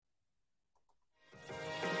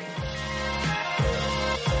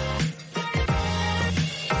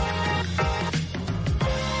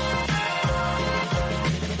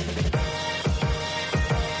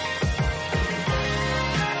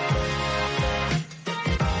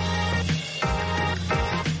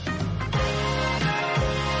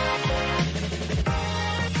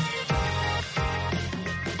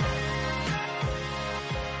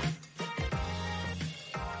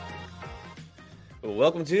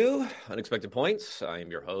Welcome to Unexpected Points. I am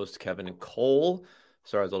your host, Kevin Cole.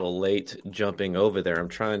 Sorry I was a little late jumping over there. I'm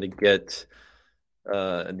trying to get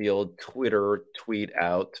the old Twitter tweet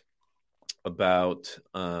out about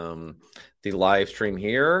the live stream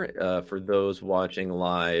here. For those watching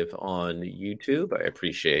live on YouTube, I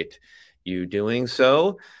appreciate you doing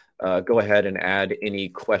so. Go ahead and add any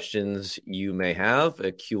questions you may have,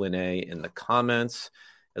 a Q&A in the comments.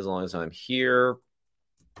 As long as I'm here,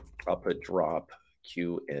 I'll put drop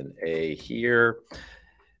Q&A here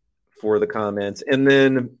for the comments. And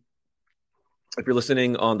then if you're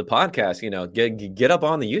listening on the podcast, get up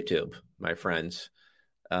on the YouTube, my friends.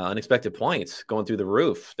 Unexpected Points going through the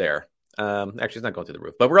roof there. Actually, it's not going through the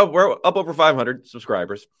roof, but we're up over 500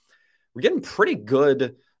 subscribers. We're getting pretty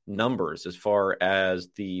good numbers as far as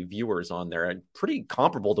the viewers on there, and pretty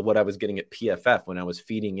comparable to what I was getting at PFF when I was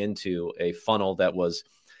feeding into a funnel that was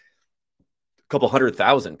couple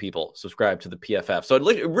 100,000 people subscribe to the PFF. So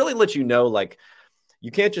it really lets you know, like, you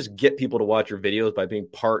can't just get people to watch your videos by being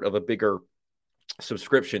part of a bigger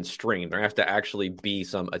subscription stream. There has to actually be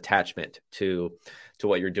some attachment to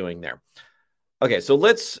what you're doing there. Okay, so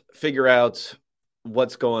let's figure out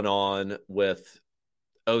what's going on with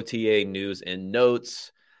OTA news and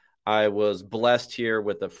notes. I was blessed here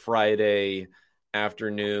with a Friday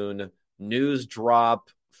afternoon news drop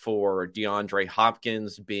for DeAndre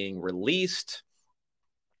Hopkins being released.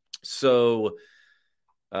 So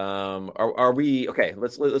are we okay?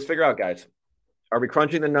 Let's figure out, guys. Are we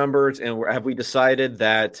crunching the numbers, and have we decided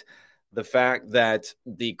that the fact that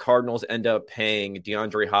the Cardinals end up paying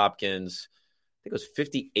DeAndre Hopkins, I think it was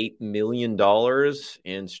 $58 million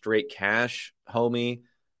in straight cash, homie.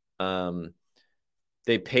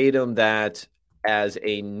 They paid him that as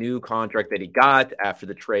a new contract that he got after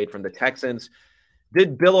the trade from the Texans.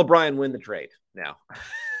 Did Bill O'Brien win the trade? Now,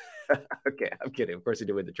 okay, I'm kidding. Of course he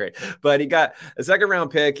did win the trade, but he got a second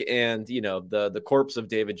round pick and, the corpse of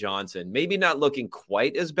David Johnson. Maybe not looking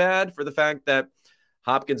quite as bad for the fact that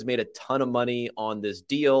Hopkins made a ton of money on this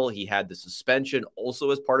deal. He had the suspension also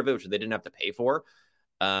as part of it, which they didn't have to pay for,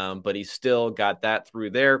 but he still got that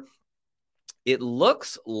through there. It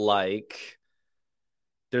looks like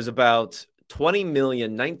there's about 20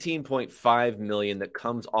 million, 19.5 million that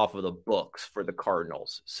comes off of the books for the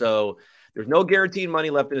Cardinals. So there's no guaranteed money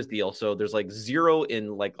left in his deal. So there's like zero in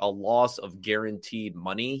like a loss of guaranteed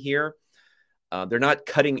money here. They're not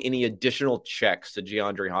cutting any additional checks to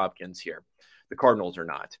DeAndre Hopkins here. The Cardinals are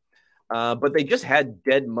not. But they just had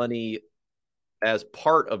dead money as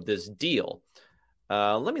part of this deal.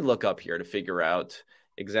 Let me look up here to figure out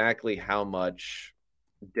exactly how much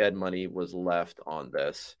dead money was left on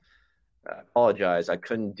this. I apologize. I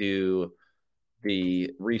couldn't do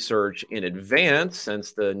the research in advance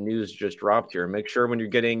since the news just dropped here. Make sure when you're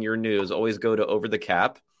getting your news, always go to Over the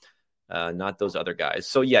Cap, not those other guys.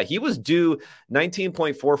 So, yeah, he was due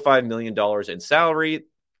 $19.45 million in salary,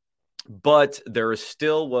 but there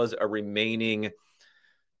still was a remaining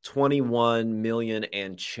 $21 million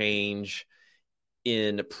and change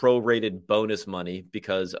in prorated bonus money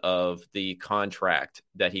because of the contract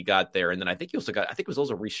that he got there. And then I think it was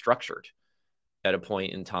also restructured at a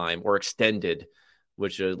point in time, or extended,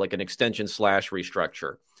 which is like an extension /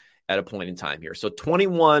 restructure at a point in time here. So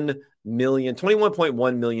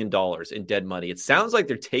 $21.1 million in dead money. It sounds like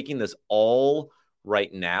they're taking this all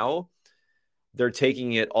right now. They're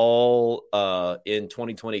taking it all in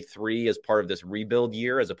 2023 as part of this rebuild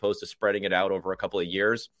year, as opposed to spreading it out over a couple of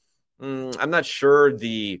years. I'm not sure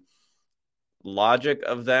the logic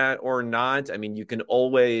of that or not. I mean, you can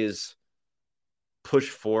always push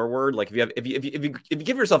forward. Like if you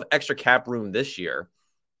give yourself extra cap room this year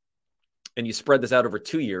and you spread this out over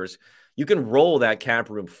 2 years, you can roll that cap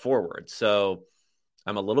room forward. So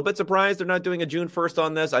I'm a little bit surprised they're not doing a June 1st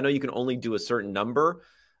on this. I know you can only do a certain number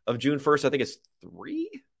of June 1st. I think it's 3,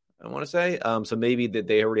 I want to say. So maybe that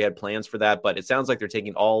they already had plans for that, but it sounds like they're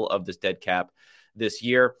taking all of this dead cap this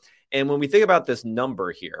year. And when we think about this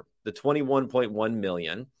number here, the 21.1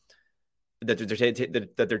 million that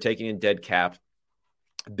they're taking in dead cap,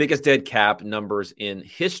 biggest dead cap numbers in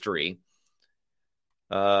history.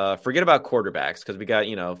 Forget about quarterbacks, because we got,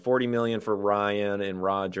 40 million for Ryan and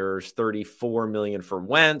Rodgers, 34 million for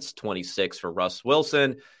Wentz, 26 for Russ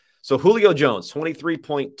Wilson. So Julio Jones,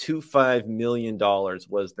 $23.25 million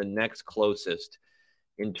was the next closest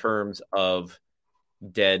in terms of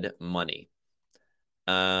dead money.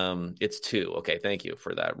 It's 2. Okay, thank you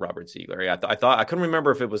for that, Robert Ziegler. Yeah, I thought I couldn't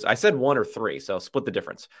remember if it was, I said 1 or 3, so I'll split the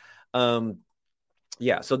difference.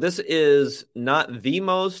 Yeah, so this is not the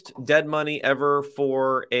most dead money ever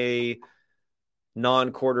for a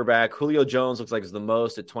non-quarterback. Julio Jones looks like it's the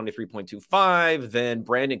most at 23.25. Then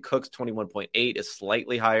Brandon Cooks 21.8 is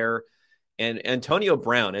slightly higher. And Antonio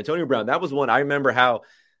Brown, that was one I remember how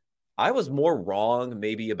I was more wrong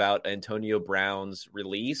maybe about Antonio Brown's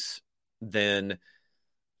release than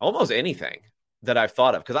almost anything that I've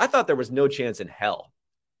thought of, because I thought there was no chance in hell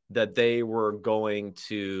that they were going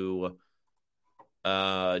to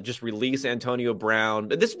just release Antonio Brown.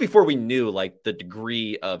 But this is before we knew like the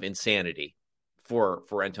degree of insanity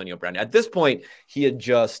for Antonio Brown. At this point, he had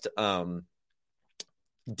just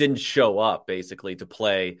didn't show up basically to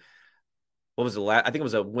play. What was the last? I think it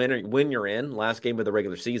was a win you're in last game of the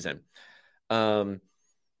regular season. So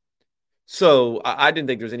I didn't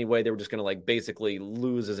think there's any way they were just going to like basically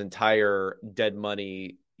lose his entire dead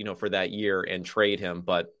money, for that year and trade him,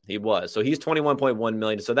 but he was. So he's 21.1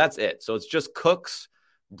 million. So that's it. So it's just Cooks,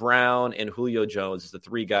 Brown, and Julio Jones as the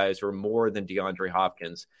three guys who are more than DeAndre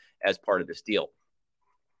Hopkins as part of this deal.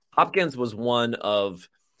 Hopkins was one of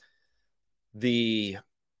the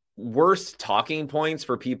worst talking points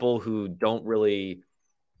for people who don't really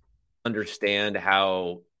understand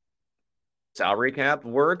how salary cap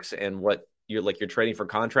works and what you're trading for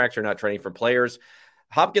contracts or not trading for players.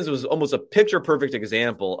 Hopkins was almost a picture perfect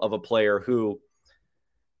example of a player who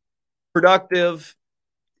productive,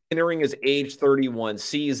 entering his age 31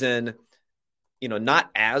 season, not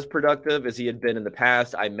as productive as he had been in the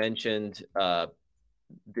past. I mentioned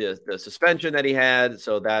the suspension that he had.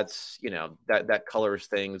 So that's, that colors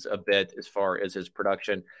things a bit as far as his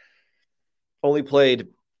production. Only played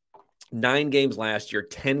 9 games last year,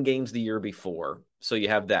 10 games the year before. So you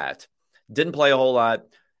have that. Didn't play a whole lot.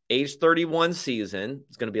 Age 31 season.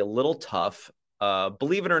 It's going to be a little tough.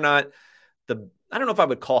 Believe it or not, I don't know if I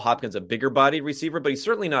would call Hopkins a bigger body receiver, but he's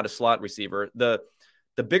certainly not a slot receiver. The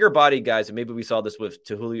bigger body guys, and maybe we saw this with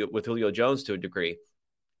Julio Jones to a degree,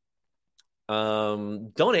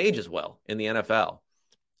 don't age as well in the NFL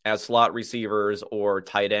as slot receivers or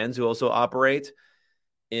tight ends who also operate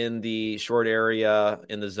in the short area,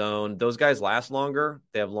 in the zone. Those guys last longer.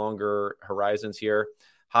 They have longer horizons here.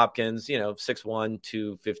 Hopkins, 6'1",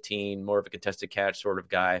 215, more of a contested catch sort of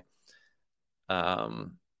guy. Well,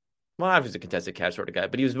 obviously a contested catch sort of guy,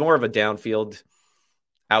 but he was more of a downfield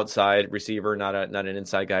outside receiver, not an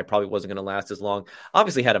inside guy. Probably wasn't going to last as long.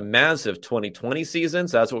 Obviously had a massive 2020 season,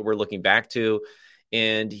 so that's what we're looking back to.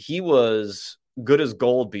 And he was good as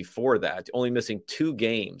gold before that, only missing 2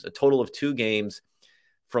 games, a total of 2 games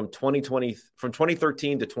from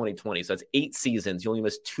 2013 to 2020. So that's 8 seasons. He only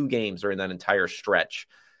missed 2 games during that entire stretch.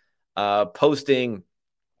 Posting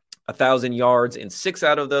 1,000 yards in 6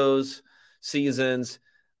 out of those seasons,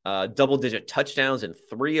 double-digit touchdowns in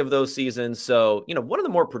 3 of those seasons. So, one of the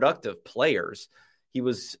more productive players. He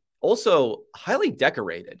was also highly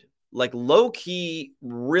decorated, like low-key,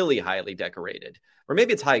 really highly decorated. Or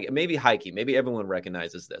maybe it's high key. Maybe everyone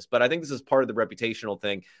recognizes this. But I think this is part of the reputational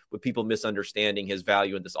thing with people misunderstanding his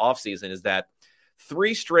value in this offseason is that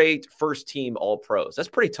 3 straight first-team All-Pros. That's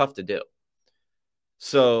pretty tough to do.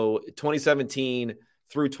 So 2017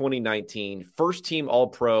 through 2019, first-team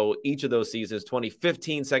All-Pro each of those seasons.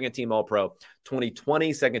 2015, second-team All-Pro.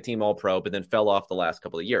 2020, second-team All-Pro, but then fell off the last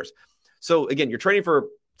couple of years. So, again, you're trading for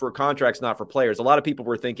contracts, not for players. A lot of people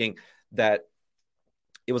were thinking that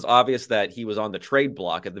it was obvious that he was on the trade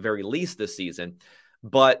block at the very least this season.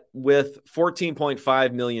 But with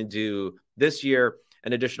 $14.5 million due this year,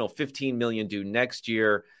 an additional $15 million due next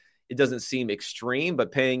year, it doesn't seem extreme,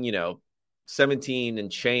 but paying, 17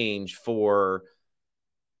 and change for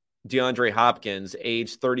DeAndre Hopkins,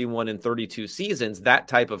 age 31 and 32 seasons, that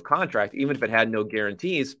type of contract, even if it had no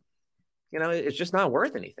guarantees, it's just not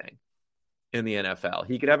worth anything in the NFL.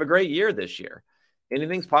 He could have a great year this year.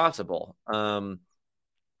 Anything's possible.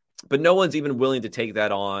 But no one's even willing to take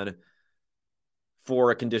that on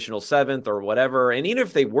for a conditional 7th or whatever. And even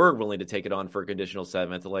if they were willing to take it on for a conditional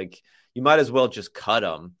 7th, like you might as well just cut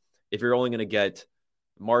them if you're only going to get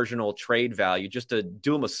marginal trade value just to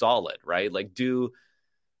do him a solid, right? Like do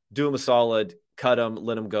him a solid, cut him,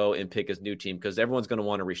 let him go and pick his new team because everyone's going to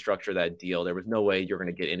want to restructure that deal. There was no way you're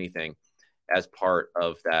going to get anything as part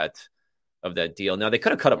of that deal. Now they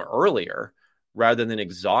could have cut him earlier rather than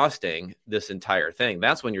exhausting this entire thing.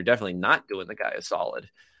 That's when you're definitely not doing the guy a solid,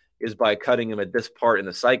 is by cutting him at this part in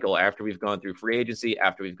the cycle after we've gone through free agency,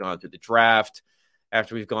 after we've gone through the draft,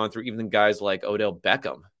 after we've gone through even guys like Odell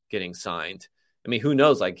Beckham getting signed. I mean, who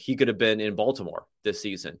knows? Like he could have been in Baltimore this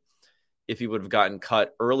season if he would have gotten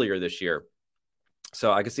cut earlier this year.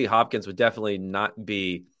 So I could see Hopkins would definitely not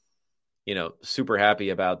be, super happy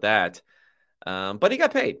about that. But he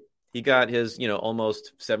got paid. He got his,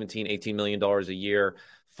 almost $17, $18 million a year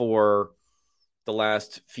for the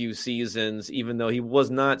last few seasons, even though he was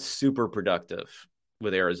not super productive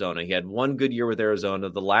with Arizona. He had one good year with Arizona.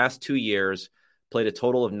 The last 2 years, played a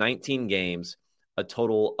total of 19 games, a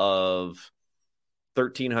total of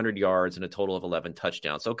 1,300 yards, and a total of 11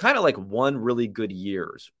 touchdowns. So kind of like one really good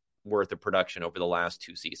year's worth of production over the last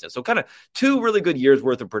 2 seasons. So kind of 2 really good years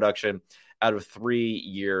worth of production out of 3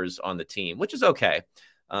 years on the team, which is okay.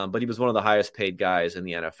 But he was one of the highest paid guys in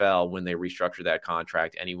the NFL when they restructured that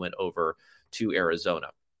contract, and he went over to Arizona.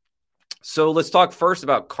 So let's talk first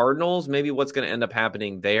about Cardinals, maybe what's going to end up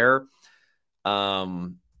happening there.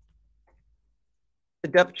 The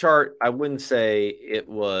depth chart, I wouldn't say it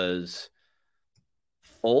was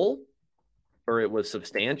full or it was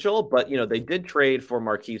substantial, but they did trade for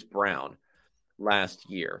Marquise Brown last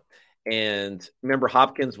year. And remember,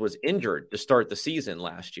 Hopkins was injured to start the season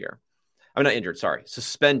last year. I'm not injured, sorry,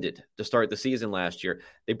 suspended to start the season last year.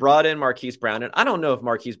 They brought in Marquise Brown, and I don't know if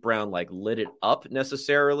Marquise Brown lit it up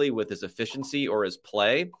necessarily with his efficiency or his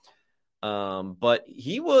play, but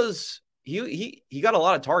he got a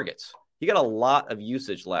lot of targets. He got a lot of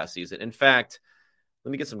usage last season. In fact,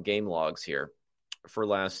 let me get some game logs here for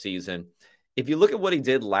last season. If you look at what he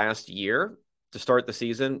did last year to start the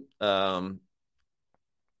season,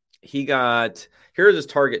 here's his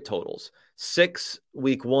target totals. 6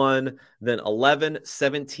 week 1, then 11,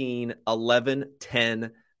 17, 11,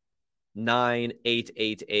 10, 9, 8,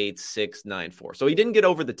 8, 8, 6, 9, 4. So he didn't get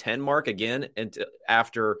over the 10 mark again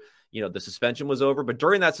after the suspension was over. But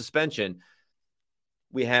during that suspension,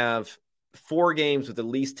 we have 4 games with at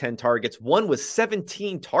least 10 targets, one with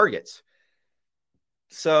 17 targets.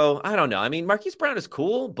 So I don't know. I mean, Marquise Brown is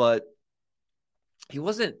cool, but he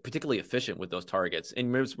wasn't particularly efficient with those targets.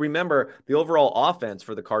 And remember, the overall offense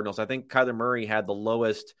for the Cardinals, I think Kyler Murray had the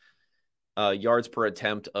lowest yards per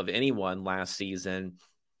attempt of anyone last season,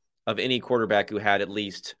 of any quarterback who had at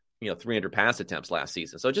least 300 pass attempts last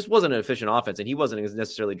season. So it just wasn't an efficient offense, and he wasn't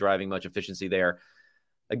necessarily driving much efficiency there.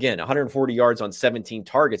 Again, 140 yards on 17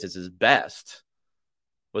 targets is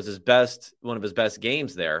one of his best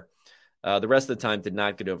games there. The rest of the time did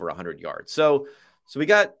not get over 100 yards. So we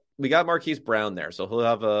got Marquise Brown there. So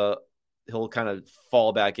he'll kind of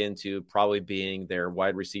fall back into probably being their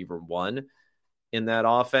wide receiver 1 in that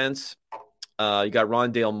offense. You got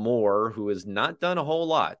Rondale Moore, who has not done a whole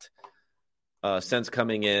lot since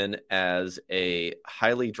coming in as a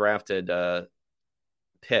highly drafted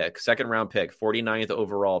pick, second-round pick, 49th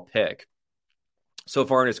overall pick. So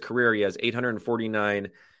far in his career, he has 849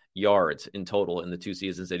 yards in total in the 2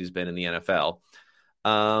 seasons that he's been in the NFL.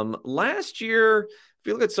 Last year, if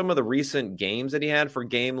you look at some of the recent games that he had for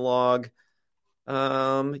game log,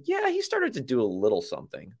 he started to do a little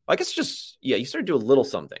something. I guess he started to do a little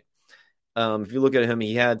something. If you look at him,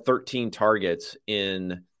 he had 13 targets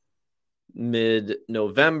in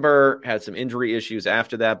mid-November, had some injury issues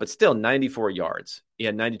after that, but still 94 yards. He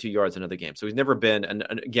had 92 yards in another game. So he's never been,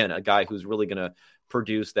 again, a guy who's really going to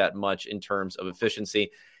produce that much in terms of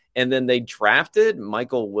efficiency. And then they drafted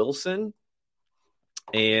Michael Wilson.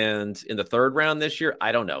 And in the 3rd round this year,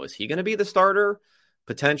 I don't know. Is he going to be the starter?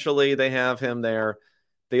 Potentially, they have him there.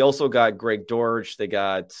 They also got Greg Dortch. They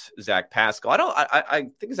got Zach Pascal. I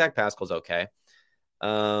think Zach Pascal's okay.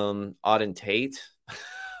 Auden Tate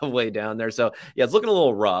way down there. So, yeah, it's looking a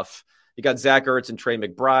little rough. You got Zach Ertz and Trey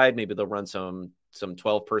McBride. Maybe they'll run some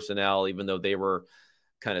 12 personnel, even though they were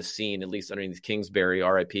kind of seen, at least underneath Kingsbury,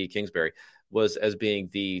 RIP Kingsbury, was as being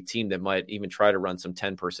the team that might even try to run some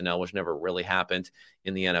 10 personnel, which never really happened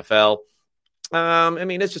in the NFL. I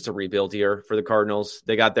mean, it's just a rebuild year for the Cardinals.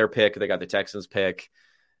 They got their pick. They got the Texans pick.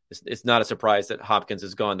 It's not a surprise that Hopkins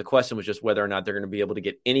is gone. The question was just whether or not they're going to be able to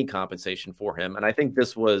get any compensation for him. And I think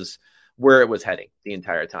this was where it was heading the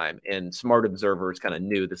entire time. And smart observers kind of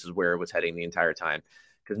knew this is where it was heading the entire time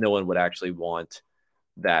because no one would actually want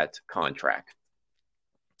that contract.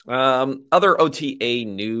 Other OTA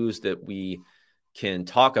news that we can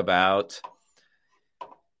talk about.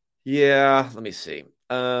 Yeah, let me see.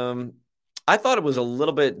 I thought it was a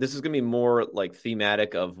little bit, this is going to be more like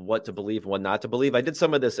thematic of what to believe, what not to believe. I did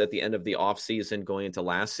some of this at the end of the offseason going into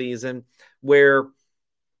last season where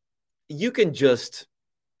you can just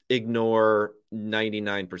ignore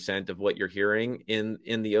 99% of what you're hearing in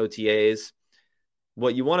the OTAs.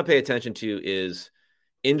 What you want to pay attention to is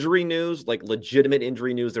injury news, like legitimate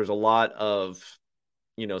injury news. There's a lot of,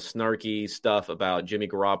 snarky stuff about Jimmy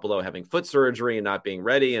Garoppolo having foot surgery and not being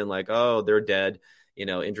ready and like, oh, they're dead,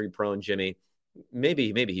 injury prone Jimmy.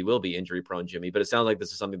 Maybe he will be injury prone Jimmy, but it sounds like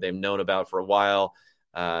this is something they've known about for a while.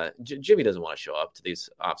 Jimmy doesn't want to show up to these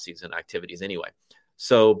offseason activities anyway.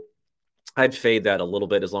 So I'd fade that a little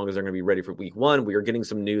bit as long as they're going to be ready for week 1. We are getting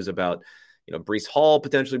some news about, Breece Hall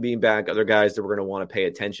potentially being back, other guys that we're going to want to pay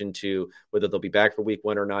attention to, whether they'll be back for week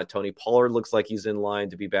 1 or not. Tony Pollard looks like he's in line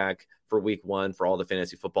to be back for week 1 for all the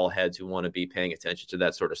fantasy football heads who want to be paying attention to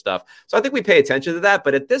that sort of stuff. So I think we pay attention to that.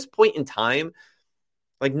 But at this point in time,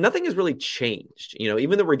 like, nothing has really changed.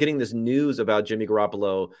 Even though we're getting this news about Jimmy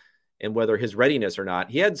Garoppolo and whether his readiness or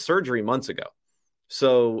not, he had surgery months ago.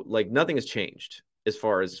 So like nothing has changed as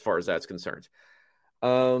far as that's concerned.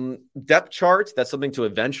 Depth charts, that's something to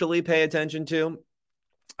eventually pay attention to,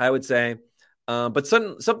 I would say. But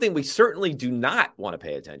something we certainly do not want to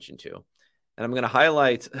pay attention to. And I'm going to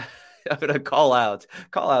highlight, I'm going to call out's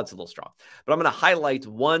a little strong, but I'm going to highlight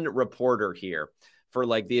one reporter here for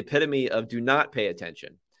like the epitome of do not pay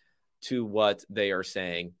attention to what they are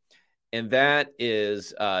saying. And that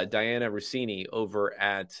is Diana Rossini over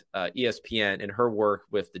at ESPN and her work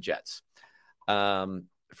with the Jets.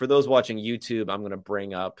 For those watching YouTube, I'm going to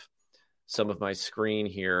bring up some of my screen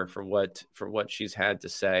here for what she's had to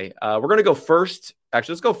say. We're going to go first.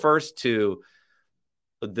 Actually, let's go first to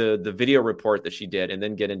the video report that she did and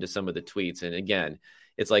then get into some of the tweets. And again,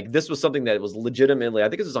 it's like this was something that was legitimately, I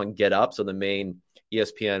think this was on Get Up, so the main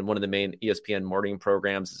ESPN, one of the main ESPN morning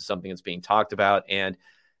programs. This is something that's being talked about, and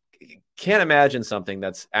can't imagine something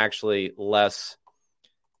that's actually less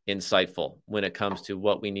insightful when it comes to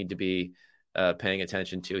what we need to be paying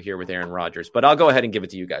attention to here with Aaron Rodgers. But I'll go ahead and give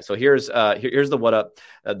it to you guys. So here's the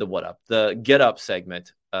Get Up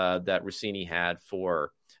segment that Rossini had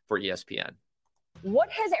for ESPN.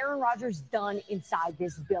 What has Aaron Rodgers done inside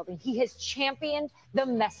this building? He has championed the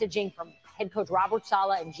messaging from head coach Robert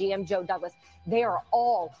Saleh and GM Joe Douglas. They are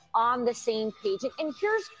all on the same page. And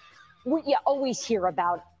here's what you always hear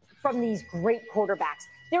about from these great quarterbacks.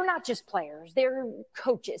 They're not just players, they're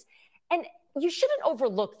coaches. And you shouldn't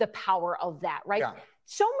overlook the power of that, right? Yeah.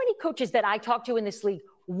 So many coaches that I talk to in this league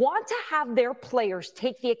want to have their players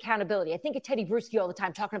take the accountability. I think of Teddy Bruschi all the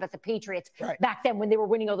time talking about the Patriots back then when they were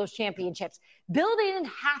winning all those championships. Bill didn't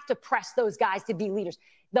have to press those guys to be leaders.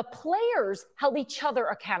 The players held each other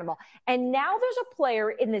accountable. And now there's a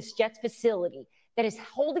player in this Jets facility that is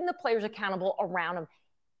holding the players accountable around them.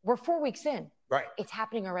 We're 4 weeks in. Right. It's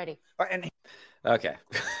happening already. Okay.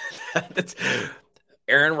 That's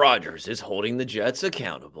Aaron Rodgers is holding the Jets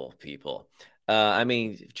accountable, people. I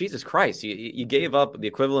mean, Jesus Christ, you gave up the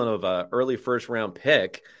equivalent of an early first-round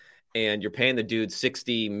pick, and you're paying the dude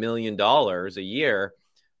 $60 million a year.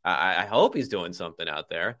 I hope he's doing something out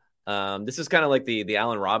there. This is kind of like the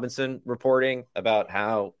Allen Robinson reporting about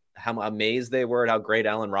how amazed they were at how great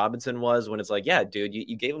Allen Robinson was when it's like, yeah, dude,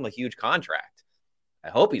 you gave him a huge contract. I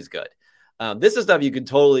hope he's good. This is stuff you could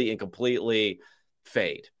totally and completely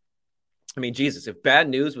fade. I mean, Jesus, if bad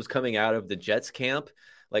news was coming out of the Jets camp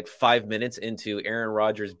like 5 minutes into Aaron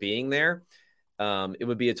Rodgers being there, it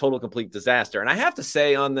would be a total complete disaster. And I have to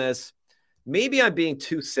say on this, maybe I'm being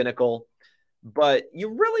too cynical, but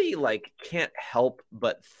you really like can't help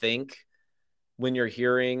but think when you're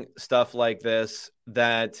hearing stuff like this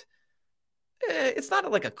that it's not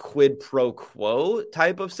like a quid pro quo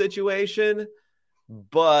type of situation,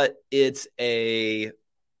 but it's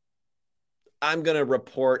I'm going to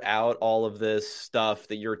report out all of this stuff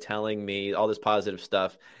that you're telling me, all this positive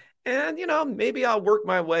stuff. And, maybe I'll work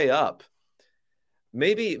my way up.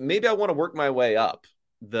 Maybe I want to work my way up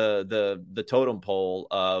the totem pole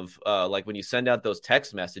of like when you send out those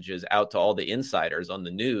text messages out to all the insiders on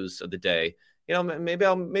the news of the day, maybe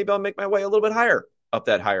I'll make my way a little bit higher up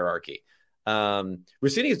that hierarchy.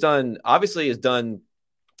 Rossini has done,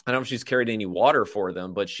 I don't know if she's carried any water for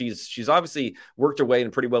them, but she's obviously worked her way in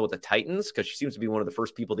pretty well with the Titans because she seems to be one of the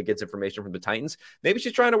first people that gets information from the Titans. Maybe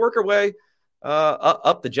she's trying to work her way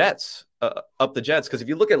up the Jets. Because if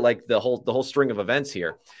you look at like the whole string of events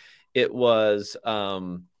here, it was,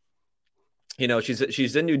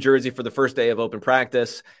 she's in New Jersey for the first day of open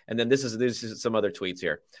practice. And then this is some other tweets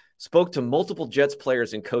here. Spoke to multiple Jets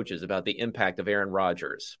players and coaches about the impact of Aaron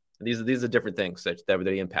Rodgers. These are different things that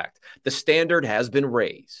they impact. The standard has been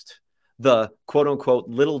raised. The quote unquote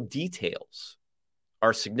little details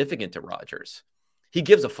are significant to Rodgers. He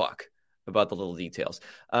gives a fuck about the little details.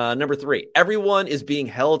 Number 3, everyone is being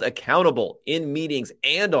held accountable in meetings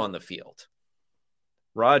and on the field.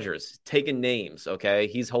 Rodgers taking names. Okay.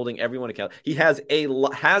 He's holding everyone accountable. He has a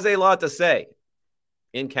lot to say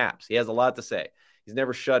in caps. He has a lot to say. He's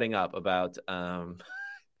never shutting up about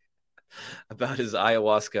his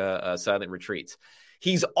ayahuasca silent retreats.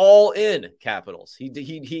 He's all in capitals. He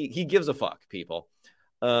gives a fuck, people.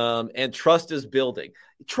 And trust is building.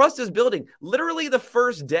 Trust is building. Literally the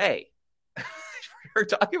first day. We're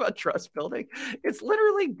talking about trust building. It's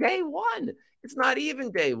literally day 1. It's not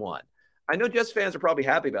even day 1. I know Jets fans are probably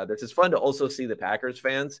happy about this. It's fun to also see the Packers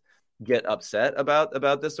fans get upset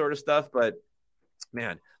about this sort of stuff, but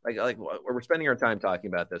man, like we're spending our time talking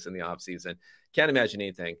about this in the off season. Can't imagine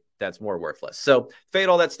anything that's more worthless. So fade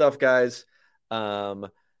all that stuff, guys.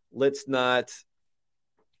 Let's not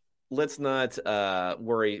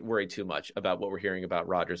worry too much about what we're hearing about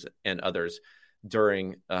Rodgers and others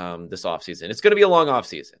during this offseason. It's going to be a long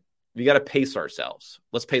offseason. We got to pace ourselves.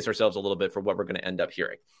 Let's pace ourselves a little bit for what we're going to end up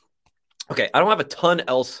hearing. Okay, I don't have a ton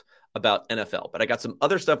else about NFL, but I got some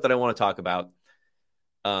other stuff that I want to talk about.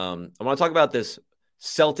 I want to talk about this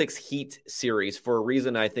Celtics Heat series for a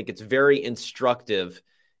reason. I think it's very instructive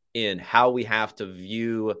in how we have to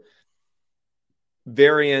view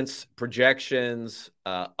variance, projections,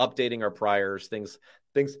 updating our priors, things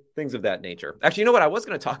of that nature. Actually, you know what? I was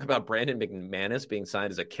going to talk about Brandon McManus being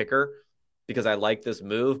signed as a kicker because I like this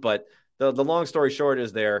move, but the long story short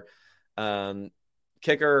is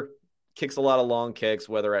kicker kicks a lot of long kicks,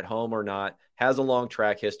 whether at home or not, has a long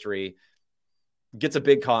track history, gets a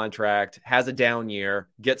big contract, has a down year,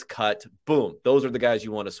 gets cut. Boom. Those are the guys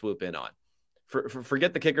you want to swoop in on.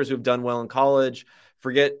 Forget the kickers who've done well in college.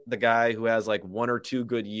 Forget the guy who has like 1 or 2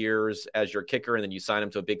 good years as your kicker and then you sign him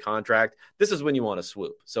to a big contract. This is when you want to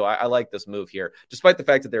swoop. So I like this move here, despite the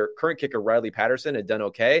fact that their current kicker, Riley Patterson, had done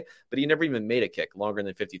okay, but he never even made a kick longer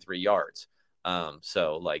than 53 yards.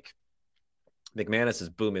 So like McManus is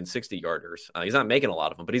booming 60-yarders. He's not making a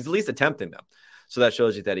lot of them, but he's at least attempting them. So that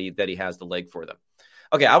shows you that he has the leg for them.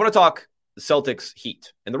 Okay, I want to talk the Celtics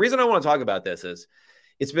Heat. And the reason I want to talk about this is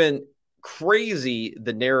it's been crazy,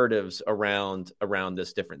 the narratives around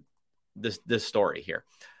this story here.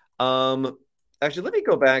 Actually, let me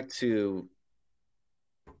go back to,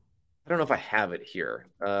 I don't know if I have it here.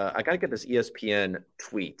 I got to get this ESPN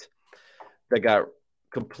tweet that got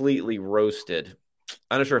completely roasted.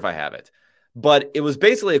 I'm not sure if I have it, but it was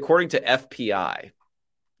basically according to FPI.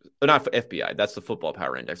 Not FBI, that's the Football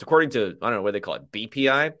Power Index. According to, I don't know what they call it,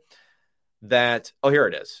 BPI, that, here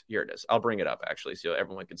it is. I'll bring it up, actually, so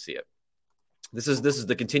everyone can see it. This is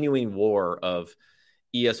the continuing war of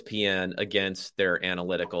ESPN against their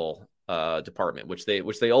analytical department, which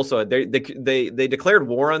they also they declared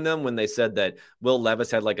war on them when they said that Will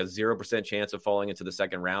Levis had like a 0% chance of falling into the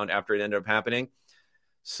second round after it ended up happening.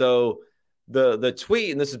 So the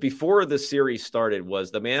tweet, and this is before the series started,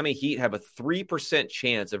 was the Miami Heat have a 3%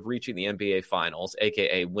 chance of reaching the NBA Finals,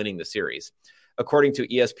 aka winning the series, according to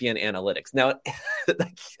ESPN Analytics. Now,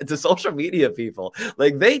 the social media people,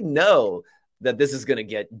 like, they know that this is going to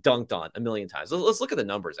get dunked on a million times. Let's look at the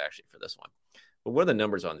numbers actually for this one. But what are the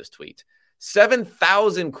numbers on this tweet?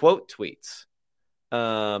 7,000 quote tweets.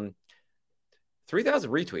 3,000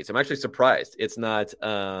 retweets. I'm actually surprised it's not.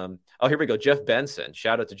 Here we go. Jeff Benson.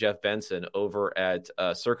 Shout out to Jeff Benson over at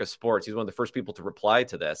Circa Sports. He's one of the first people to reply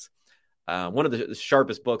to this. One of the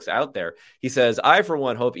sharpest books out there. He says, I, for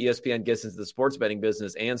one, hope ESPN gets into the sports betting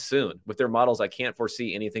business and soon. With their models, I can't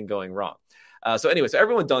foresee anything going wrong. So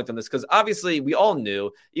everyone dunked on this because obviously we all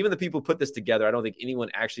knew, even the people who put this together, I don't think anyone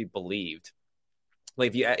actually believed.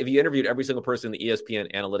 Like if you interviewed every single person in the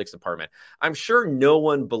ESPN analytics department, I'm sure no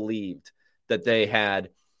one believed that the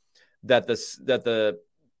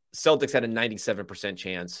Celtics had a 97%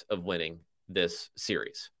 chance of winning this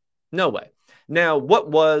series. No way. Now,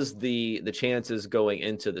 what was the chances going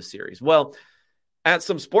into the series? Well, at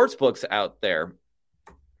some sports books out there,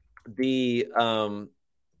 the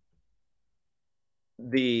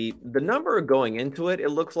number going into it, it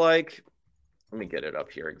looks like, let me get it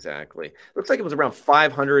up here exactly. It looks like it was around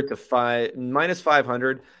 500 to minus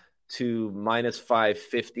 500 to minus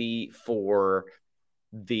 550 for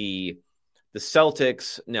the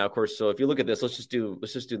Celtics. Now, of course, so if you look at this, let's just do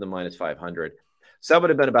the minus 500. So that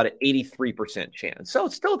would have been about an 83% chance. So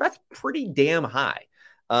that's pretty damn high.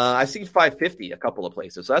 I've seen 550 a couple of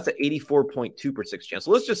places. So that's an 84.2% chance.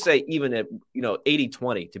 So let's just say even at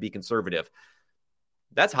 80-20 to be conservative.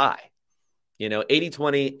 That's high.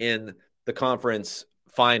 80-20 in the conference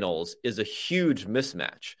finals is a huge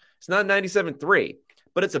mismatch. It's not 97-3,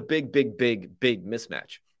 but it's a big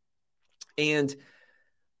mismatch. And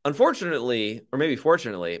unfortunately, or maybe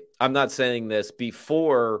fortunately, I'm not saying this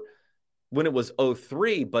before when it was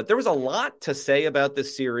 0-3, but there was a lot to say about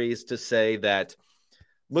this series, to say that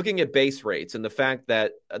looking at base rates and the fact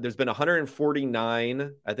that there's been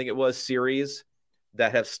 149, I think it was, series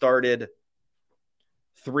that have started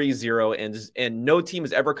 3-0, and no team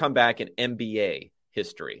has ever come back in NBA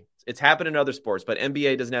history. It's happened in other sports, but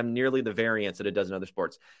NBA doesn't have nearly the variance that it does in other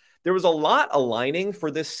sports. There was a lot aligning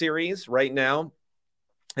for this series right now.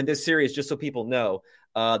 And this series, just so people know,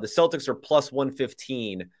 the Celtics are plus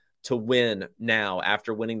 115 to win now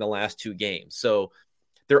after winning the last 2 games. So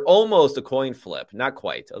They're almost a coin flip, not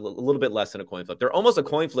quite, a little bit less than a coin flip. They're almost a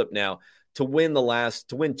coin flip now to win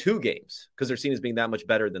two games because they're seen as being that much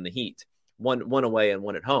better than the Heat, one away and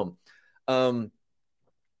one at home.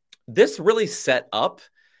 This really set up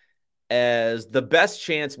as the best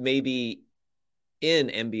chance maybe in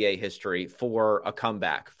NBA history for a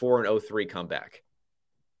comeback, for an 0-3 comeback.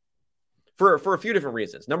 For a few different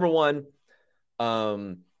reasons. Number one,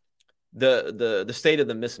 the state of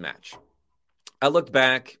the mismatch. I looked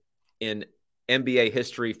back in NBA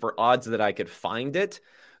history for odds that I could find it,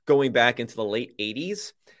 going back into the late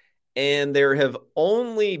 80s, and there have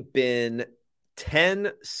only been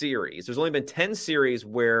 10 series. There's only been 10 series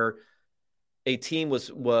where a team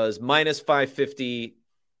was minus 550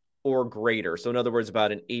 or greater. So in other words,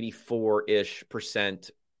 about an 84-ish%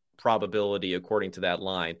 probability according to that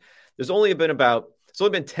line. There's only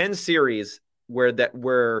been 10 series where in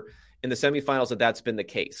the semifinals that's been the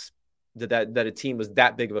case. That a team was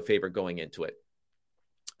that big of a favorite going into it.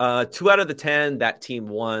 2 out of the 10, that team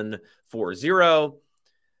won 4-0.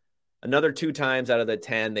 Another 2 times out of the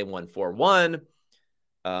 10, they won 4-1.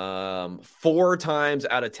 4 times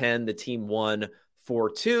out of 10, the team won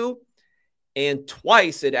 4-2. And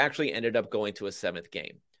twice, it actually ended up going to a 7th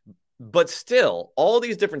game. But still, all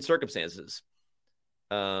these different circumstances.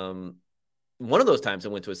 One of those times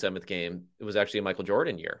it went to a 7th game, it was actually a Michael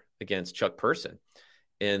Jordan year against Chuck Person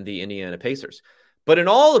in the Indiana Pacers. But in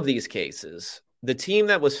all of these cases, the team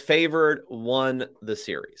that was favored won the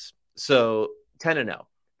series. So 10-0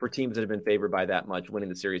 for teams that have been favored by that much, winning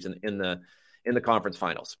the series in the conference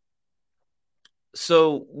finals.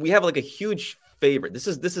 So we have like a huge favorite. This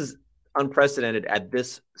is unprecedented at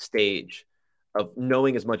this stage of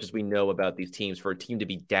knowing as much as we know about these teams for a team to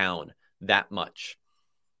be down that much.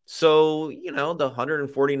 So, the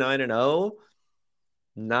 149-0,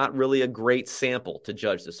 not really a great sample to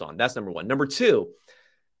judge this on. That's number one. Number two,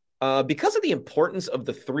 because of the importance of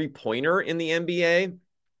the three-pointer in the NBA,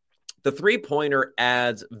 the three-pointer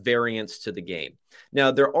adds variance to the game.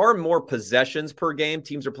 Now, there are more possessions per game.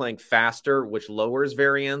 Teams are playing faster, which lowers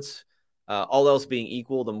variance. All else being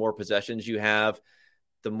equal, the more possessions you have,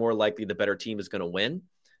 the more likely the better team is going to win.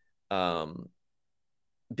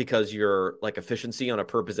 Because your efficiency on a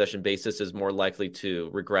per possession basis is more likely to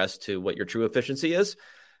regress to what your true efficiency is.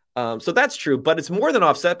 So that's true, but it's more than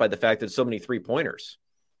offset by the fact that so many 3-pointers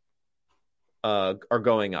are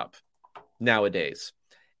going up nowadays.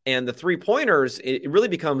 And the 3-pointers, it really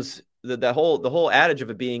becomes the whole adage of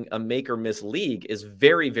it being a make or miss league is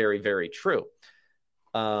very, very, very true.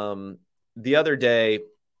 The other day,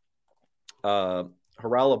 Bob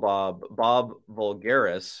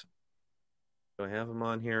Vulgaris, do I have him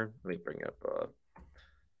on here? Let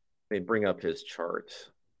me bring up his chart.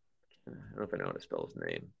 I don't know if I know how to spell his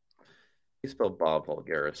name. He spelled Bob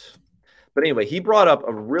Vulgaris. But anyway, he brought up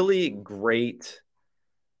a really great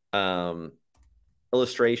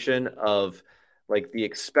illustration of the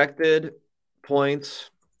expected points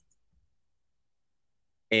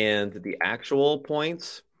and the actual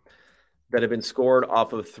points that have been scored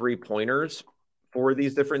off of 3-pointers for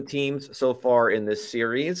these different teams so far in this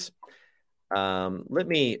series. He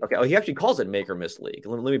actually calls it make or miss league.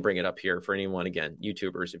 Let me bring it up here for anyone, again,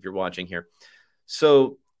 YouTubers, if you're watching here.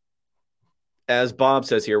 So as Bob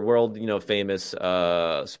says here, world, famous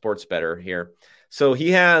sports bettor here. So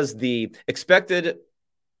he has the expected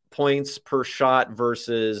points per shot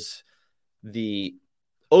versus the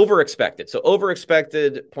over-expected. So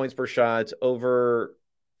over-expected points per shot over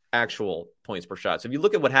actual points per shot. So if you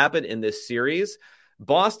look at what happened in this series,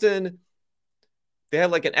 Boston, they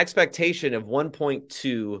had an expectation of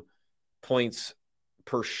 1.2 points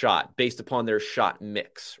per shot based upon their shot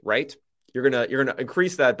mix, right? You're gonna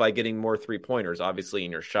increase that by getting more 3-pointers, obviously,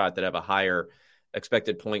 in your shot that have a higher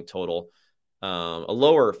expected point total, a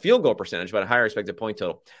lower field goal percentage, but a higher expected point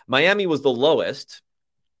total. Miami was the lowest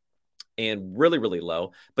and really, really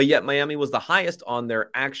low, but yet Miami was the highest on their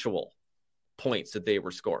actual points that they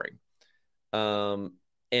were scoring.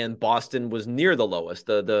 And Boston was near the lowest.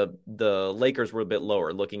 The Lakers were a bit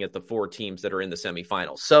lower, looking at the 4 teams that are in the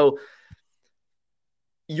semifinals. So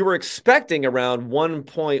you were expecting around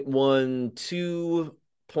 1.12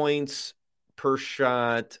 points per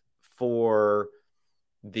shot for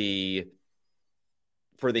the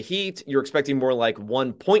Heat. You're expecting more like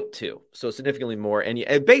 1.2, so significantly more. And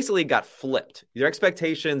it basically got flipped. Your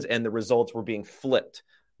expectations and the results were being flipped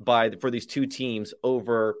for these two teams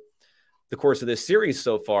over the course of this series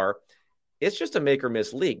so far. It's just a make or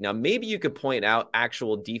miss league. Now, maybe you could point out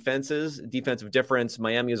actual defensive difference.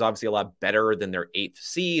 Miami is obviously a lot better than their 8th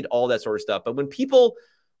seed, all that sort of stuff. But when people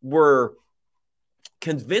were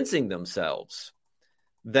convincing themselves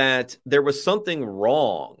that there was something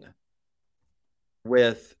wrong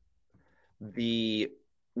with the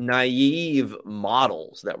naive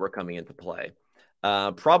models that were coming into play,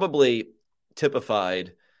 probably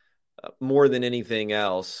typified more than anything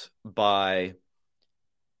else by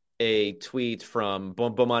a tweet from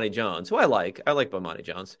Bomani Jones, who I like. I like Bomani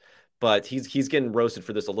Jones, but he's getting roasted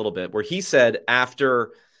for this a little bit, where he said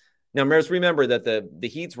after. Now, Maris, remember that the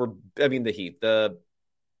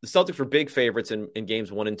Celtics were big favorites in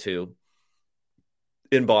games 1 and 2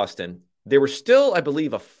 in Boston. They were still, I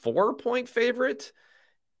believe, a 4-point favorite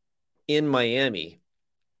in Miami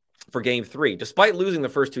for game 3, despite losing the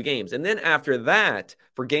first 2 games. And then after that,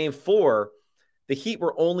 for game 4, the Heat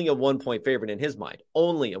were only a 1-point favorite in his mind,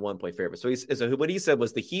 only a 1-point favorite. So what he said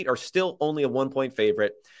was the Heat are still only a 1-point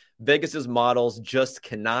favorite. Vegas's models just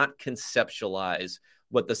cannot conceptualize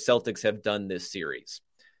what the Celtics have done this series.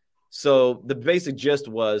 So the basic gist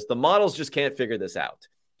was the models just can't figure this out.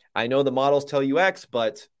 I know the models tell you X,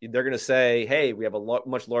 but they're going to say, hey, we have a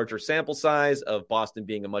much larger sample size of Boston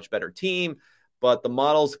being a much better team, but the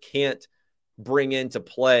models can't bring into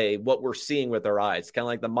play what we're seeing with our eyes. Kind of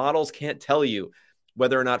like the models can't tell you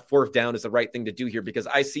whether or not 4th down is the right thing to do here, because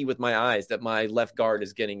I see with my eyes that my left guard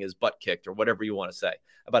is getting his butt kicked, or whatever you want to say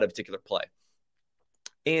about a particular play.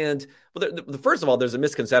 And first of all, there's a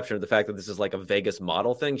misconception of the fact that this is like a Vegas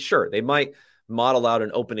model thing. Sure, they might model out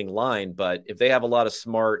an opening line, but if they have a lot of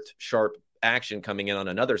smart, sharp action coming in on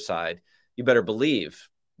another side, you better believe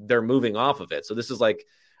they're moving off of it. So this is like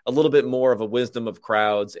a little bit more of a wisdom of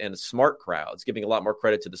crowds and smart crowds, giving a lot more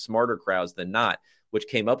credit to the smarter crowds than not, which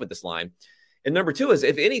came up with this line. And number 2 is,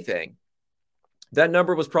 if anything, that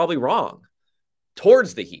number was probably wrong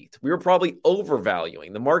towards the Heat. We were probably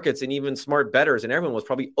overvaluing the markets, and even smart bettors and everyone was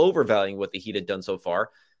probably overvaluing what the Heat had done so far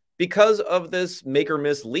because of this make or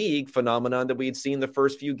miss league phenomenon that we had seen the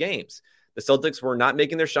first few games. The Celtics were not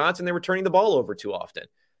making their shots and they were turning the ball over too often.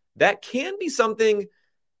 That can be something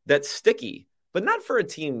that's sticky, but not for a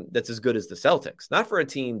team that's as good as the Celtics, not for a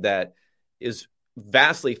team that is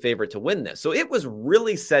vastly favored to win this. So it was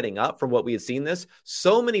really setting up from what we had seen this.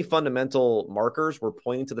 So many fundamental markers were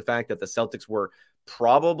pointing to the fact that the Celtics were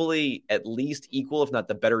probably at least equal, if not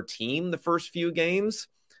the better team the first few games,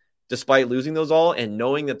 despite losing those all, and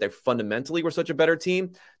knowing that they fundamentally were such a better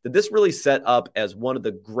team, that this really set up as one of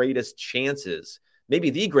the greatest chances, maybe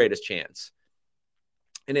the greatest chance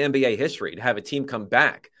in NBA history to have a team come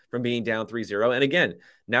back from being down 3-0. And again,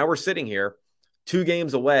 now we're sitting here 2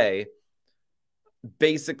 games away,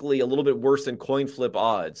 basically a little bit worse than coin flip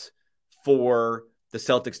odds for the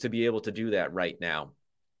Celtics to be able to do that right now.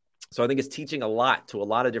 So I think it's teaching a lot to a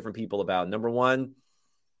lot of different people about, number 1,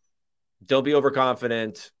 don't be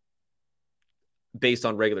overconfident based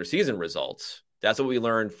on regular season results. That's what we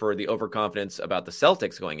learned for the overconfidence about the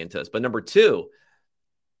Celtics going into this. But number 2,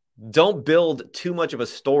 don't build too much of a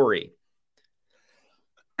story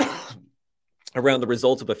around the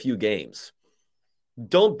results of a few games.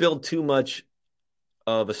 Don't build too much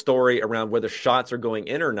of a story around whether shots are going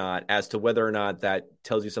in or not, as to whether or not that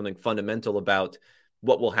tells you something fundamental about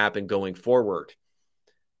what will happen going forward.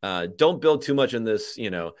 Don't build too much in this,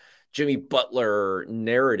 Jimmy Butler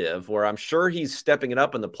narrative, where I'm sure he's stepping it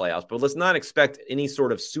up in the playoffs, but let's not expect any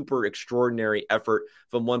sort of super extraordinary effort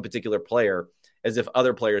from one particular player as if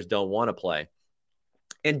other players don't want to play.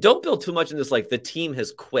 And don't build too much in this, like the team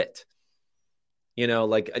has quit.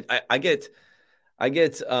 I get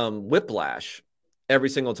whiplash every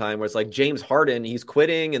single time where it's like James Harden, he's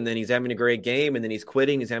quitting and then he's having a great game, and then he's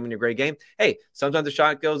quitting, he's having a great game. Hey, sometimes the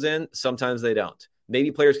shot goes in, sometimes they don't.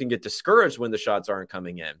 Maybe players can get discouraged when the shots aren't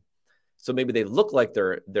coming in. So maybe they look like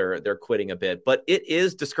they're quitting a bit, but it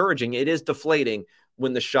is discouraging. It is deflating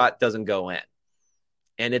when the shot doesn't go in.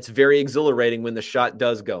 And it's very exhilarating when the shot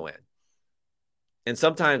does go in. And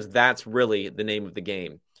sometimes that's really the name of the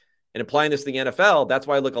game. And applying this to the NFL, that's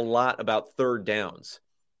why I look a lot about third downs.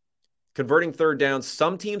 Converting third downs,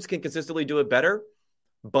 some teams can consistently do it better,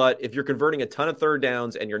 but if you're converting a ton of third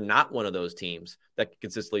downs and you're not one of those teams that can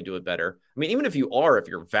consistently do it better, I mean, even if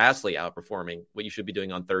you're vastly outperforming what you should be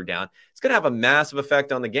doing on third down, it's going to have a massive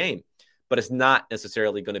effect on the game, but it's not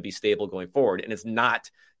necessarily going to be stable going forward, and it's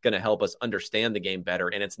not going to help us understand the game better,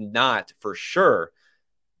 and it's not for sure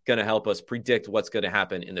going to help us predict what's going to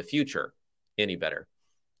happen in the future any better.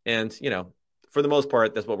 And, for the most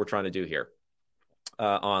part, that's what we're trying to do here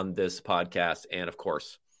on this podcast, and of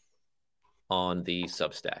course on the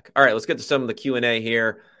Substack. All right, let's get to some of the Q&A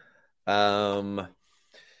here.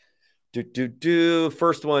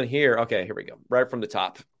 First one here. Okay, here we go. Right from the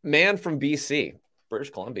top. Man from BC, British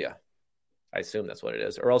Columbia. I assume that's what it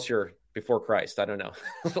is, or else you're before Christ. I don't know.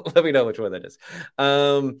 Let me know which one that is.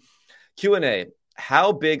 Q&A.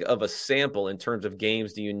 how big of a sample in terms of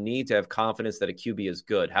games do you need to have confidence that a QB is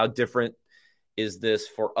good? How different is this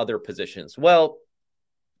for other positions? Well,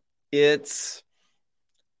 it's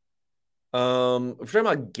if we're talking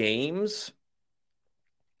about games,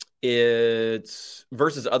 it's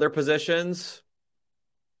versus other positions.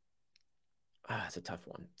 It's a tough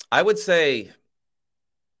one. I would say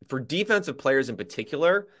for defensive players in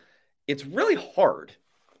particular, it's really hard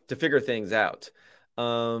to figure things out.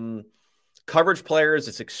 Coverage players,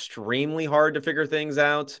 it's extremely hard to figure things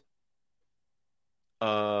out.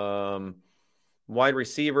 Wide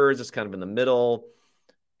receivers, it's kind of in the middle.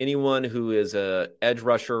 Anyone who is a edge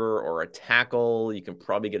rusher or a tackle, you can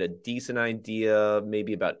probably get a decent idea,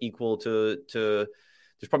 maybe about equal to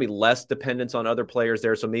there's probably less dependence on other players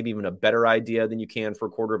there, so maybe even a better idea than you can for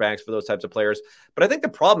quarterbacks for those types of players. But I think the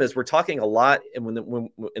problem is we're talking a lot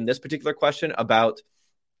in this particular question about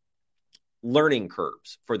learning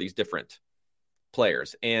curves for these different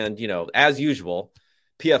players. And, as usual,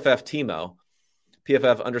 PFF Timo,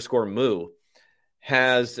 PFF_Moo,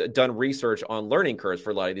 has done research on learning curves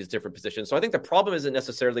for a lot of these different positions. So I think the problem isn't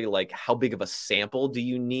necessarily like how big of a sample do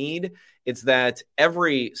you need? It's that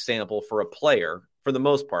every sample for a player, for the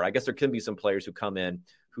most part, I guess there can be some players who come in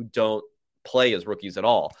who don't play as rookies at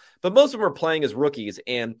all, but most of them are playing as rookies,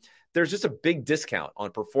 and there's just a big discount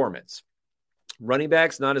on performance. Running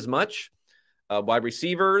backs, not as much. Wide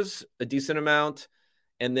receivers, a decent amount.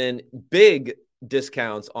 And then big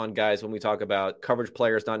discounts on guys when we talk about coverage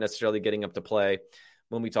players not necessarily getting up to play.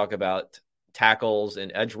 When we talk about tackles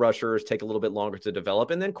and edge rushers, take a little bit longer to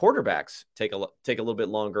develop. And then quarterbacks take a little bit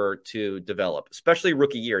longer to develop, especially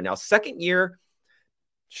rookie year. Now, second year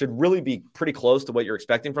should really be pretty close to what you're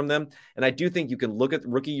expecting from them. And I do think you can look at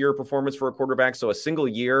rookie year performance for a quarterback. So a single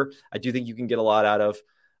year, I do think you can get a lot out of.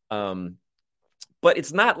 But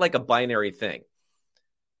it's not like a binary thing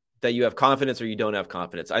that you have confidence or you don't have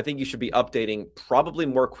confidence. I think you should be updating probably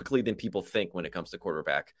more quickly than people think when it comes to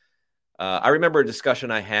quarterback. I remember a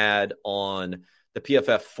discussion I had on the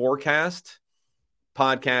PFF Forecast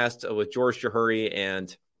podcast with George Jahuri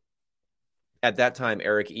and at that time,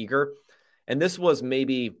 Eric Eager. And this was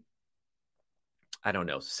maybe,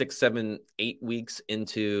 6, 7, 8 weeks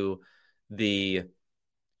into the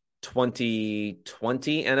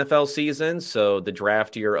 2020 NFL season. So the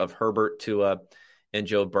draft year of Herbert, Tua, and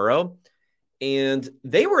Joe Burrow. And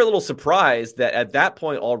they were a little surprised that at that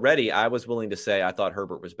point already, I was willing to say I thought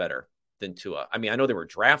Herbert was better than Tua. I mean, I know they were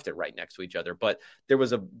drafted right next to each other, but there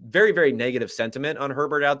was a very, very negative sentiment on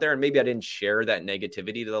Herbert out there. And maybe I didn't share that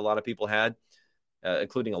negativity that a lot of people had,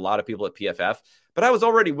 including a lot of people at PFF. But I was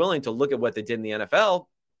already willing to look at what they did in the NFL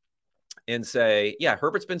and say, yeah,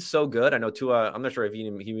 Herbert's been so good. I know Tua, I'm not sure if he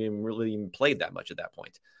even really played that much at that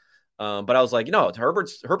point. But I was like, no,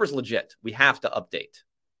 Herbert's legit. We have to update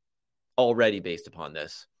already based upon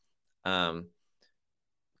this.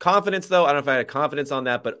 Confidence, though, I don't know if I had confidence on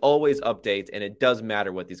that, but always update. And it does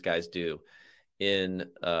matter what these guys do in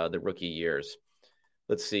the rookie years.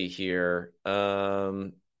 Let's see here.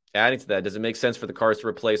 Adding to that, does it make sense for the Cards to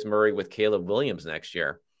replace Murray with Caleb Williams next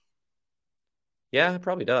year? Yeah, it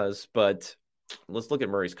probably does. But let's look at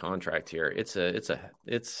Murray's contract here. It's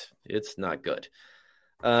not good.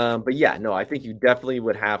 But yeah, no, I think you definitely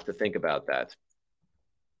would have to think about that.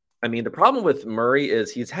 I mean, the problem with Murray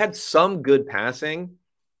is he's had some good passing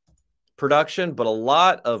production, but a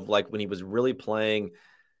lot of like when he was really playing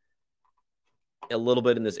a little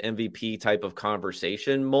bit in this MVP type of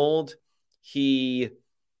conversation mold, he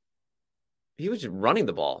was running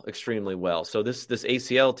the ball extremely well. So this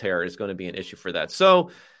ACL tear is going to be an issue for that. So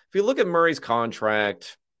if you look at Murray's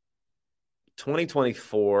contract,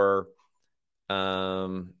 2024,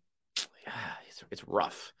 it's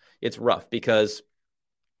rough. It's rough because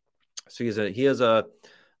he has a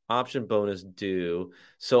option bonus due.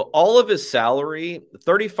 So all of his salary,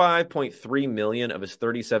 $35.3 million of his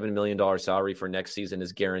 $37 million salary for next season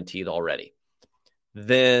is guaranteed already.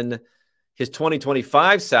 Then his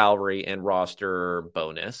 2025 salary and roster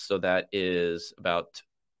bonus, so that is about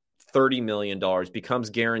 $30 million, becomes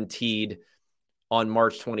guaranteed on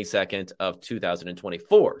March 22nd of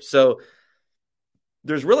 2024. So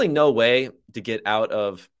there's really no way to get out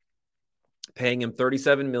of paying him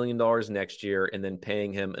 $37 million next year and then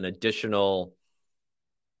paying him an additional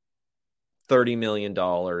 $30 million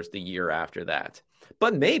the year after that.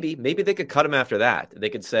 But maybe they could cut him after that. They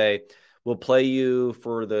could say, we'll play you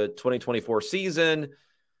for the 2024 season.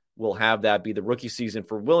 We'll have that be the rookie season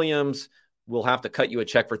for Williams. We'll have to cut you a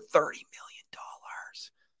check for $30 million.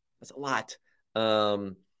 That's a lot.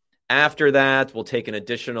 After that, we'll take an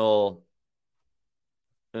additional,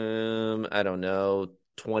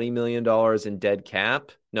 $20 million in dead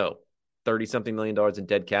cap. No, $30-something million in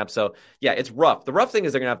dead cap. So yeah, it's rough. The rough thing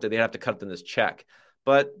is they have to cut them this check,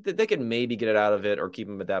 but they can maybe get it out of it or keep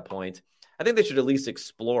him at that point. I think they should at least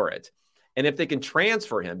explore it. And if they can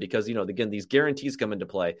transfer him, because, again, these guarantees come into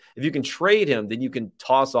play. If you can trade him, then you can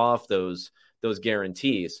toss off those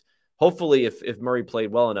guarantees. Hopefully, if Murray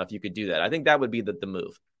played well enough, you could do that. I think that would be the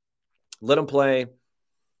move. Let him play,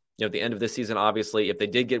 at the end of this season, obviously. If they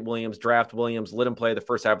did get Williams, draft Williams, let him play the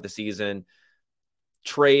first half of the season,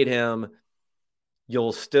 trade him.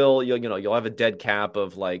 You'll have a dead cap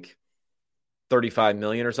of like $35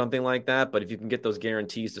 million or something like that. But if you can get those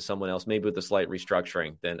guarantees to someone else, maybe with a slight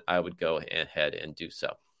restructuring, then I would go ahead and do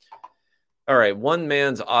so. All right, One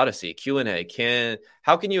Man's Odyssey Q&A.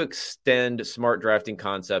 How can you extend smart drafting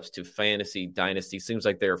concepts to fantasy dynasty? Seems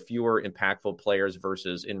like there are fewer impactful players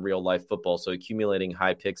versus in real life football, so accumulating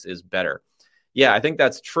high picks is better. Yeah, I think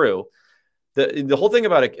that's true. The whole thing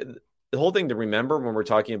about it, the whole thing to remember when we're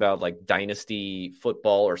talking about like dynasty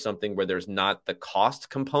football or something where there's not the cost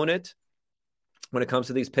component when it comes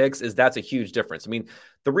to these picks is that's a huge difference. I mean,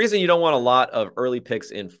 the reason you don't want a lot of early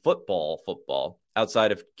picks in football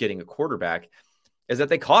outside of getting a quarterback is that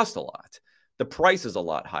they cost a lot. The price is a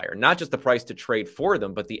lot higher, not just the price to trade for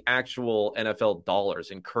them, but the actual NFL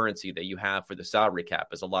dollars and currency that you have for the salary cap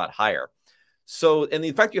is a lot higher. So, and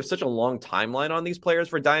the fact you have such a long timeline on these players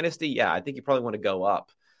for dynasty, yeah, I think you probably want to go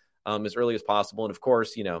up as early as possible. And of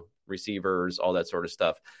course, receivers, all that sort of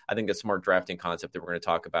stuff. I think the smart drafting concept that we're going to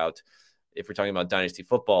talk about if we're talking about dynasty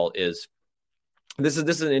football is this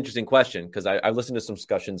is an interesting question because I listened to some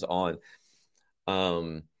discussions on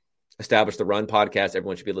Establish the Run podcast.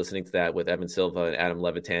 Everyone should be listening to that with Evan Silva and Adam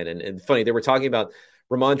Levitan. And funny, they were talking about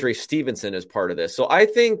Ramondre Stevenson as part of this. So I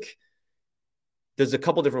think there's a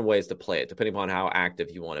couple different ways to play it, depending upon how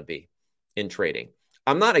active you want to be in trading.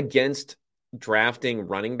 I'm not against drafting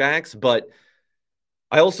running backs, but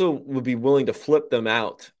I also would be willing to flip them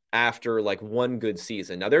out after like one good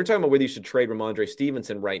season. Now they're talking about whether you should trade Ramondre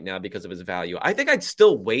Stevenson right now because of his value. I think I'd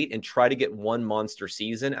still wait and try to get one monster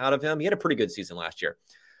season out of him. He had a pretty good season last year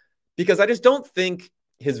because I just don't think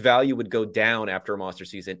his value would go down after a monster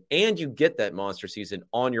season. And you get that monster season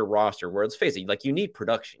on your roster where, let's face it, like you need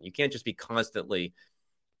production. You can't just be constantly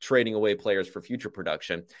trading away players for future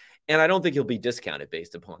production. And I don't think he'll be discounted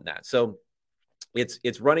based upon that. So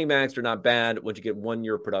it's running backs are not bad. Once you get 1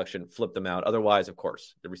 year of production, flip them out. Otherwise, of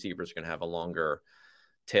course, the receivers are going to have a longer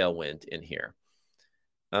tailwind in here.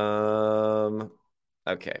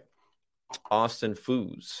 Okay. Austin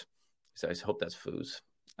Foos. So I hope that's Foos.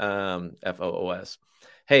 Foos.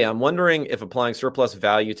 Hey, I'm wondering if applying surplus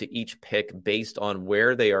value to each pick based on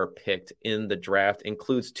where they are picked in the draft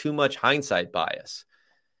includes too much hindsight bias.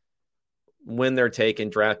 When they're taken,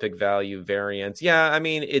 draft pick value variance. Yeah, I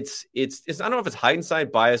mean, it's I don't know if it's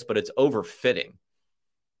hindsight bias, but it's overfitting.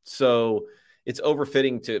 So it's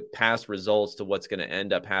overfitting to past results to what's going to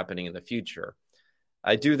end up happening in the future.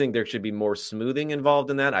 I do think there should be more smoothing involved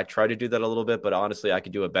in that. I try to do that a little bit, but honestly, I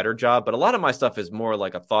could do a better job. But a lot of my stuff is more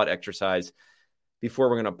like a thought exercise before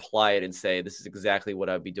we're going to apply it and say, this is exactly what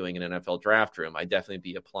I'd be doing in an NFL draft room. I'd definitely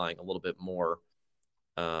be applying a little bit more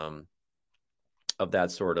of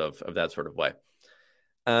that sort of way.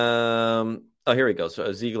 Here we go.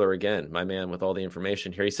 So Ziegler again, my man with all the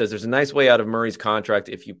information here. He says there's a nice way out of Murray's contract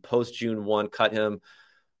if you post June 1, cut him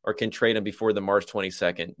or can trade him before the March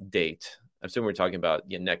 22nd date. I'm assuming we're talking about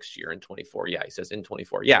next year in 24. Yeah, he says in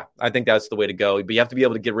 24. Yeah, I think that's the way to go. But you have to be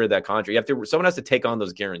able to get rid of that contract. Someone has to take on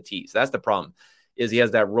those guarantees. That's the problem. Is he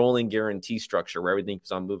has that rolling guarantee structure where everything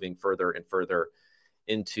keeps on moving further and further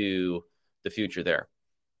into the future there.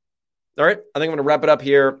 All right, I think I'm going to wrap it up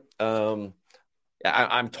here. I'm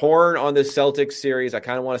torn on this Celtics series. I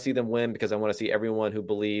kind of want to see them win because I want to see everyone who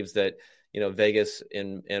believes that Vegas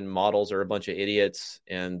and models are a bunch of idiots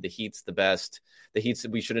and the Heat's the best. The Heat's,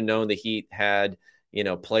 we should have known the Heat had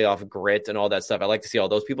playoff grit and all that stuff. I like to see all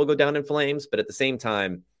those people go down in flames, but at the same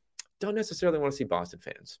time, don't necessarily want to see Boston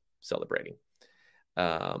fans celebrating.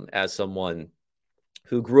 As someone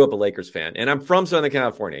who grew up a Lakers fan, and I'm from Southern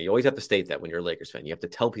California. You always have to state that when you're a Lakers fan. You have to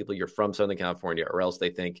tell people you're from Southern California, or else they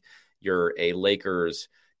think you're a Lakers,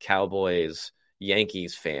 Cowboys,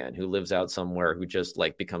 Yankees fan who lives out somewhere who just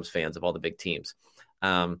becomes fans of all the big teams.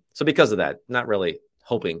 So because of that, not really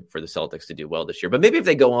hoping for the Celtics to do well this year. But maybe if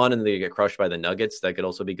they go on and they get crushed by the Nuggets, that could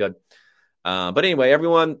also be good. But anyway,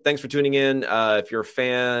 everyone, thanks for tuning in. If you're a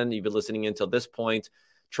fan, you've been listening until this point,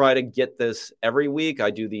 try to get this every week. I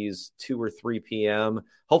do these 2 or 3 p.m.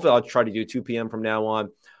 Hopefully I'll try to do 2 p.m. from now on.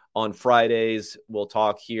 On Fridays, we'll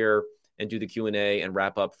talk here and do the Q&A and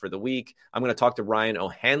wrap up for the week. I'm going to talk to Ryan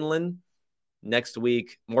O'Hanlon next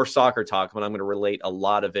week. More soccer talk, but I'm going to relate a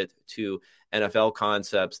lot of it to NFL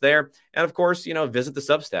concepts there. And of course, visit the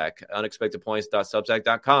Substack,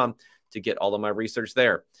 unexpectedpoints.substack.com, to get all of my research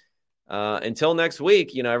there. Until next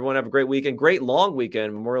week, everyone have a great weekend, great long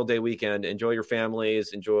weekend, Memorial Day weekend. Enjoy your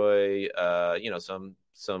families. Enjoy,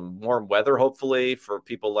 some warm weather, hopefully, for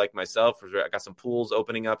people like myself. I got some pools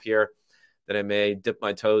opening up here that I may dip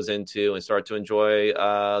my toes into and start to enjoy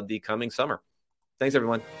the coming summer. Thanks,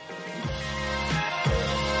 everyone.